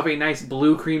get yourself a nice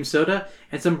blue cream soda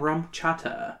and some rum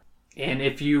chata. And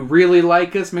if you really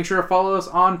like us, make sure to follow us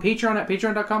on Patreon at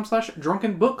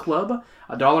patreon.com/drunkenbookclub.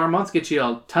 $1 a month gets you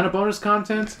a ton of bonus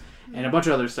content and a bunch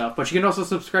of other stuff. But you can also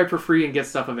subscribe for free and get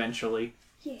stuff eventually.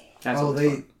 Yeah.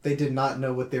 They did not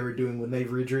know what they were doing when they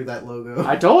redrew that logo.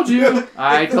 I told you.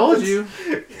 I told you.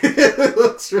 It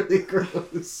looks really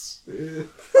gross.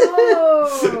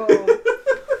 Oh.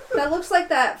 That looks like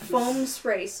that foam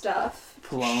spray stuff.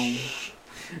 Plum.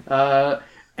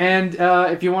 And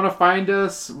if you want to find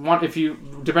us,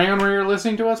 depending on where you're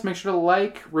listening to us, make sure to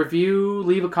like, review,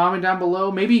 leave a comment down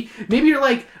below. Maybe you're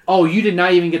like, oh, you did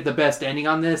not even get the best ending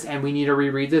on this, and we need to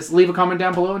reread this. Leave a comment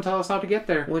down below and tell us how to get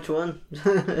there. Which one?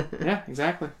 Yeah,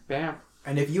 exactly. Bam.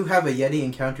 And if you have a Yeti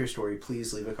encounter story,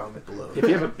 please leave a comment below. If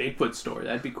you have a Bigfoot story,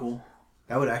 that'd be cool.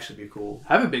 That would actually be cool.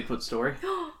 I have a Bigfoot story.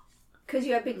 Because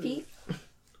you have big feet?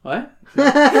 What?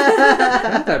 Not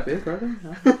that big, are they?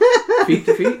 No. Feet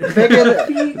to feet? Bigger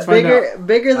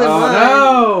than mine.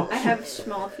 Oh, no! I have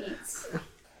small feet.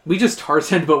 We just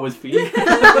Tarzan, but with feet. You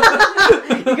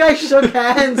guys shook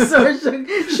hands. Or shook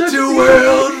Two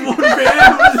worlds, one family.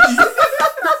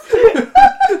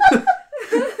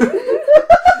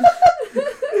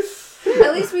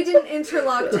 At least we didn't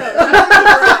interlock toes.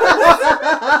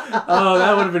 Oh,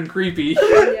 that would have been creepy.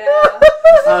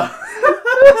 Yeah.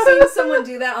 I've seen someone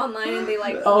do that online and they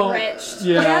retched.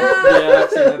 Yeah, I've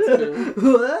seen that too.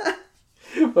 What?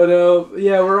 But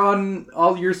we're on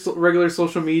all your regular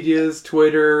social medias,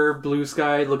 Twitter, Blue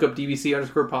Sky. Look up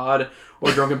DBC_pod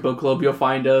or Drunken Book Club. You'll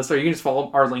find us, or you can just follow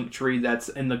our link tree that's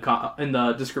in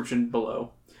the description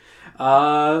below.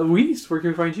 Weiss, where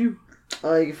can we find you?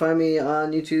 You can find me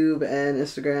on YouTube and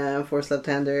Instagram, Force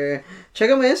Left-Hander. Check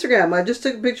out my Instagram. I just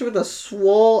took a picture with a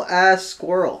swole-ass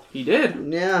squirrel. He did.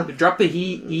 Yeah. Drop the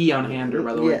E on Hander,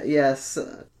 by the way. Yeah, yes.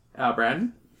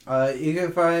 Brandon? You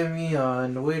can find me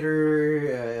on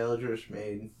Twitter, Eldritch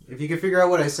Maid. If you can figure out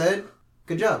what I said,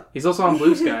 good job. He's also on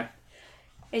Blue Sky.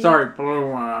 Sorry.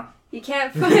 You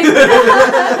can't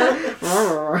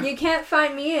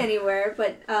find me anywhere,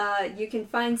 but you can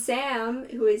find Sam,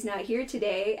 who is not here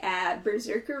today, at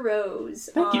Berserker Rose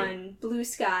on Blue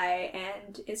Sky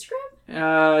and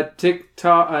Instagram.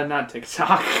 TikTok, not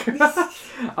TikTok.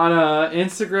 On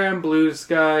Instagram, Blue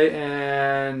Sky,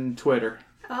 and Twitter.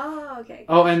 Oh, okay.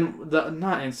 Oh, and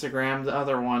not Instagram, the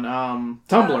other one,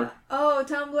 Tumblr.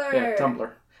 Tumblr. Yeah,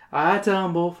 Tumblr. I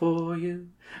tumble for you.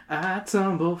 I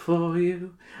tumble for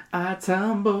you. I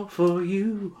tumble for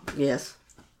you. Yes.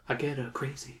 I get a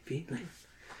crazy feeling.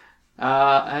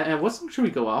 And what song should we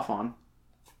go off on?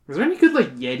 Is there any good,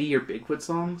 Yeti or Bigfoot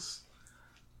songs?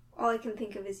 All I can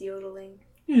think of is yodeling.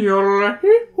 Yodeling.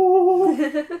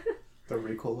 The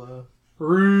Ricola.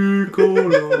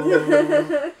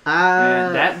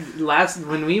 And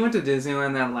when we went to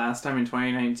Disneyland that last time in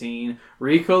 2019,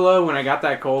 Ricola, when I got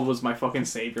that cold, was my fucking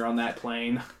savior on that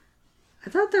plane. I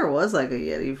thought there was a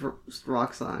Yeti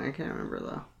rock song. I can't remember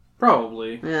though.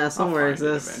 Probably. Yeah, somewhere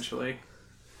exists. Eventually.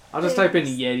 I'll just type in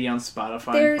Yeti on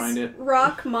Spotify and find it. There's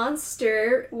Rock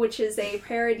Monster, which is a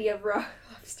parody of Rock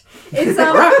Monster. It's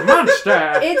Rock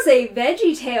Monster! It's a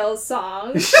VeggieTales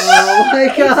song. Oh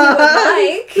my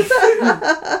god! If you would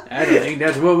like. I don't think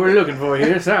that's what we're looking for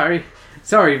here. Sorry,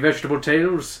 Vegetable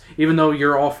Tales. Even though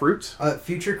you're all fruits.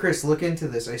 Future Chris, look into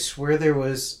this. I swear there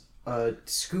was a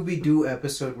Scooby-Doo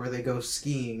episode where they go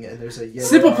skiing and there's a Yeti.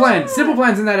 Simple Plan's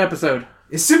in that episode.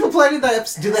 Is Simple Plan in that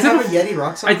episode? Do they have a Yeti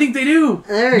rock song? I think they do.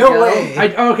 There you No go. way. I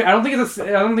don't think it's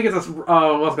a what's it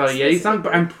called, a Yeti song,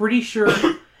 but I'm pretty sure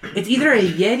it's either a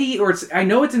Yeti or I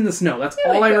know it's in the snow. That's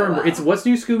all I remember. well. It's What's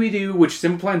New Scooby-Doo, which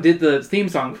Simple Plan did the theme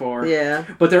song for. Yeah.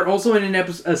 But they're also in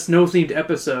a snow-themed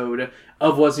episode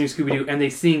of What's New Scooby-Doo, and they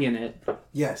sing in it.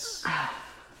 Yes.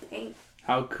 Dang.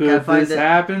 How could find this it.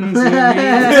 happen to me?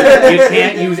 You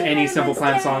can't use any Simple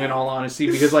Plan song in all honesty,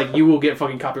 because you will get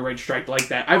fucking copyright strike like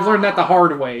that. I've learned that the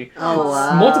hard way. Oh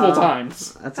wow. Multiple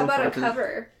times. That's How about a unfortunate.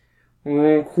 cover?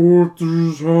 How could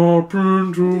this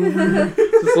happen to me?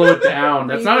 To slow it down.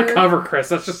 That's not a cover, Chris.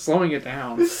 That's just slowing it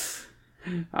down.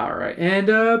 Alright, and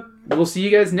we'll see you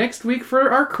guys next week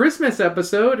for our Christmas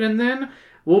episode, and then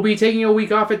we'll be taking a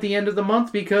week off at the end of the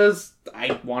month because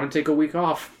I want to take a week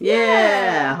off.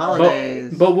 Yeah,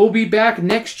 holidays. But we'll be back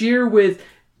next year with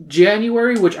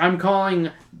January, which I'm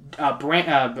calling I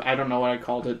don't know what I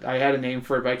called it. I had a name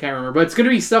for it, but I can't remember. But it's going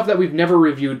to be stuff that we've never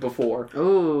reviewed before.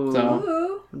 Ooh.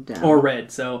 So, Damn. or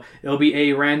read. So it'll be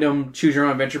a random choose your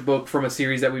own adventure book from a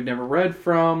series that we've never read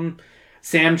from.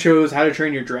 Sam chose How to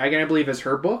Train Your Dragon, I believe, as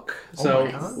her book.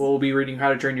 So we'll be reading How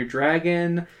to Train Your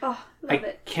Dragon. Oh, love I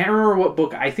it. can't remember what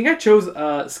book. I think I chose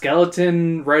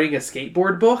Skeleton Riding a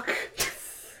Skateboard book.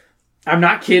 I'm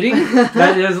not kidding.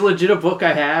 That is a legit book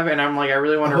I have, and I'm like, I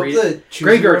really want to read the it. choose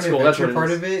Graveyard your own School, that's what adventure it part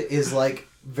is. of it is like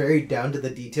very down to the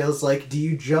details. Like, do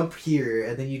you jump here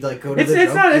and then you like go to It's the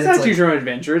not jump? choose like, your own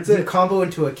adventure. It's do you a combo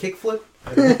into a kickflip.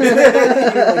 it's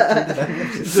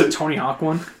a Tony Hawk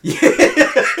one. Yeah.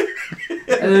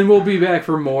 And then we'll be back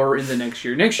for more in the next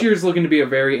year. Next year is looking to be a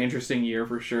very interesting year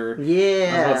for sure. Yeah. I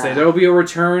was about to say there will be a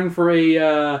return for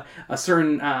a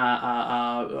certain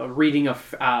reading of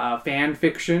fan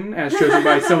fiction as chosen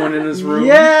by someone in this room.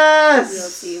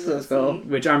 Yes. We'll Let's go. see.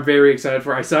 Which I'm very excited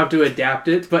for. I still have to adapt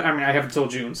it, but I mean I have until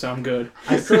June, so I'm good.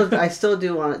 I still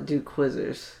do want to do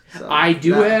quizzers. So I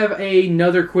do have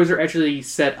another quizzer actually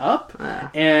set up,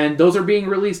 and those are being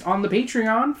released on the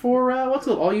Patreon for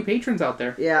all you patrons out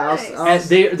there. Yeah, Nice.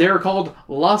 And they're called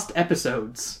Lost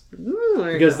Episodes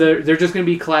because they're just going to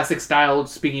be classic style.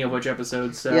 Speaking of which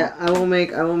episodes, so yeah, I will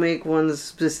make ones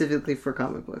specifically for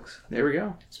comic books. there we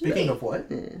go. Speaking of what?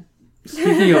 Yeah.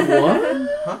 Speaking of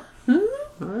what?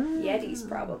 Yetis,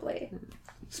 probably.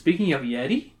 Speaking of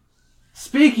Yeti?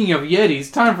 Speaking of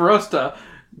Yetis, time for us to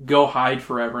go hide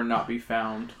forever and not be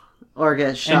found. Or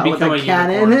get shot with become a a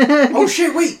cannon. Oh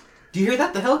shit! Wait. Do you hear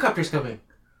that? The helicopter's coming.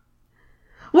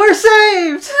 We're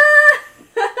saved.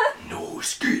 No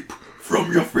escape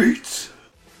from your fate.